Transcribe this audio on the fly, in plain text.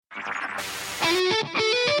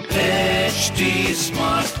HT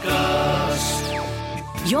Smartcast.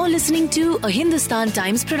 You're listening to a Hindustan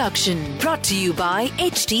Times production brought to you by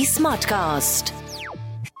HT Smartcast.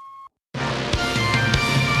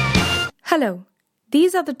 Hello,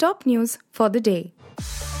 these are the top news for the day.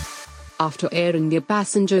 After Air India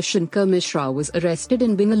passenger Shankar Mishra was arrested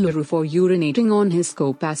in Bengaluru for urinating on his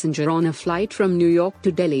co-passenger on a flight from New York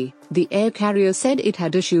to Delhi, the air carrier said it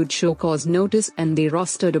had issued show-cause notice and they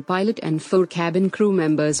rostered a pilot and 4 cabin crew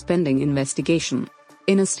members pending investigation.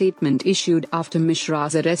 In a statement issued after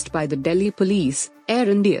Mishra's arrest by the Delhi police, Air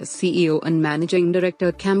India's CEO and Managing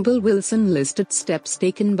Director Campbell Wilson listed steps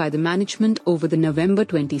taken by the management over the November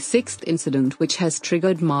 26 incident which has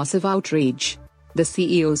triggered massive outrage. The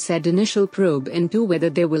CEO said initial probe into whether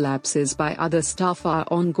there were lapses by other staff are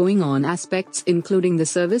ongoing on aspects including the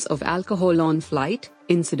service of alcohol on flight,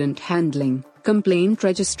 incident handling, complaint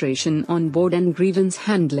registration on board and grievance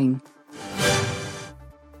handling.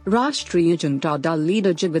 Rashtriya Janata Dal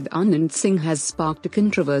leader Jagad Anand Singh has sparked a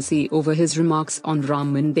controversy over his remarks on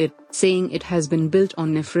Ram Mandir, saying it has been built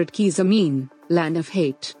on Nifrat ki Zameen, land of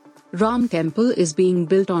hate. Ram temple is being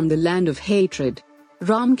built on the land of hatred.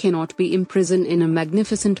 Ram cannot be imprisoned in a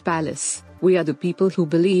magnificent palace. We are the people who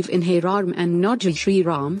believe in Hey Ram and not Jai Shri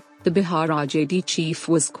Ram, the Bihar RJD chief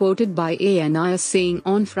was quoted by ANI saying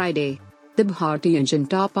on Friday. The Bharatiya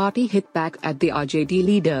Janata Party hit back at the RJD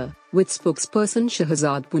leader, with spokesperson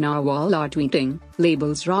Shahzad Poonawalla tweeting,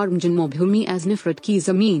 labels Ram Janmabhoomi as Nifrat ki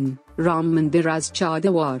Zameen, Ram Mandir as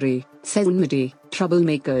Chardawari, Saunmati,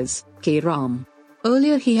 troublemakers, K. Ram.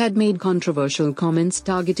 Earlier he had made controversial comments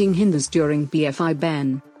targeting Hindus during PFI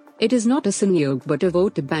ban. It is not a Sanyog but a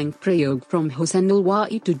vote bank prayog from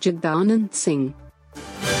Hossainulwai to Jagdanand Singh.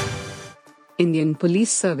 Indian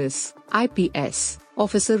Police Service, IPS,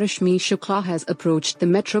 Officer Rashmi Shukla has approached the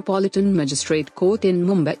Metropolitan Magistrate Court in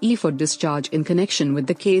Mumbai for discharge in connection with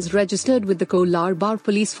the case registered with the Kolar Bar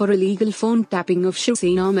Police for illegal phone tapping of Shiv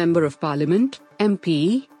Sena Member of Parliament,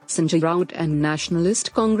 MP, Sanjay Raut and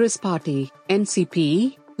Nationalist Congress Party,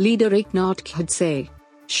 NCP, leader Eknath Khadse.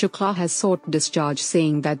 Shukla has sought discharge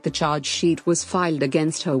saying that the charge sheet was filed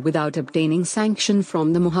against her without obtaining sanction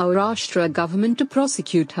from the Maharashtra government to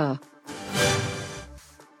prosecute her.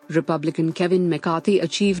 Republican Kevin McCarthy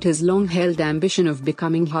achieved his long-held ambition of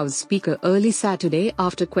becoming House Speaker early Saturday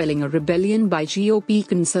after quelling a rebellion by GOP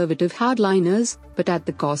conservative hardliners, but at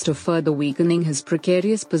the cost of further weakening his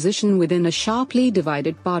precarious position within a sharply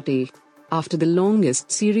divided party. After the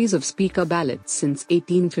longest series of speaker ballots since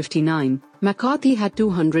 1859, McCarthy had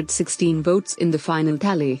 216 votes in the final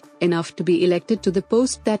tally, enough to be elected to the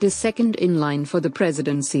post that is second in line for the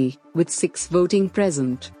presidency, with 6 voting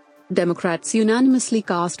present. Democrats unanimously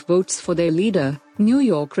cast votes for their leader, New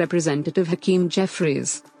York Representative Hakeem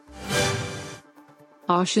Jeffries.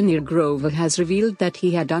 Ashanir Grover has revealed that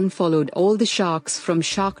he had unfollowed all the sharks from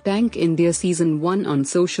Shark Tank India Season 1 on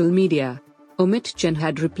social media. Amit Jain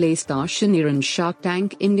had replaced Ashanir in Shark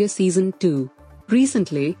Tank India Season 2.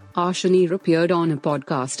 Recently, Ashanir appeared on a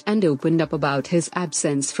podcast and opened up about his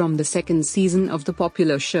absence from the second season of the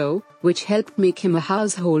popular show, which helped make him a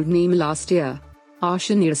household name last year.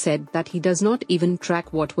 Ashanir said that he does not even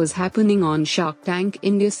track what was happening on Shark Tank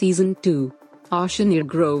India Season 2. Ashanir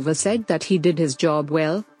Grover said that he did his job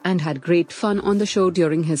well, and had great fun on the show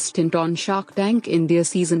during his stint on Shark Tank India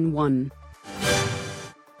Season 1.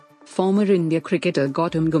 Former India cricketer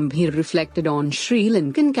Gautam Gambhir reflected on Sri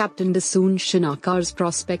Lankan captain Dasun Shanaka's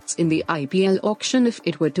prospects in the IPL auction if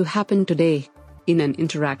it were to happen today. In an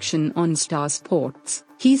interaction on Star Sports,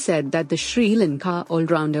 he said that the Sri Lanka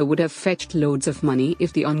all-rounder would have fetched loads of money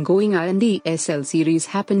if the ongoing INDSL series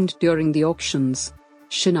happened during the auctions.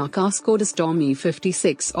 Shanaka scored a stormy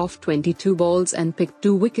 56 off 22 balls and picked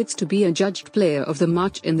 2 wickets to be adjudged player of the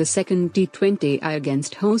match in the second T20I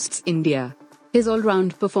against hosts India. His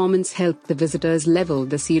all-round performance helped the visitors level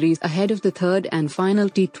the series ahead of the third and final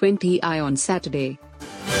T20I on Saturday.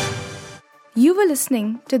 You were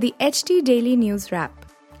listening to the HT Daily News Wrap,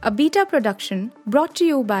 a beta production brought to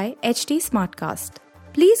you by HT Smartcast.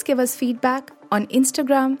 Please give us feedback on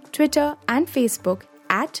Instagram, Twitter and Facebook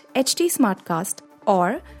at HT Smartcast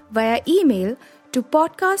or via email to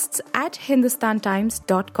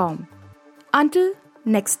podcasts@hindustantimes.com. Until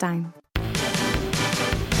next time.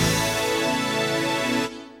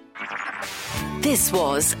 This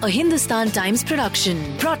was a Hindustan Times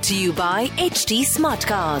production brought to you by HT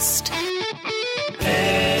Smartcast.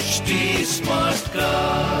 HT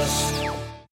Smartcast.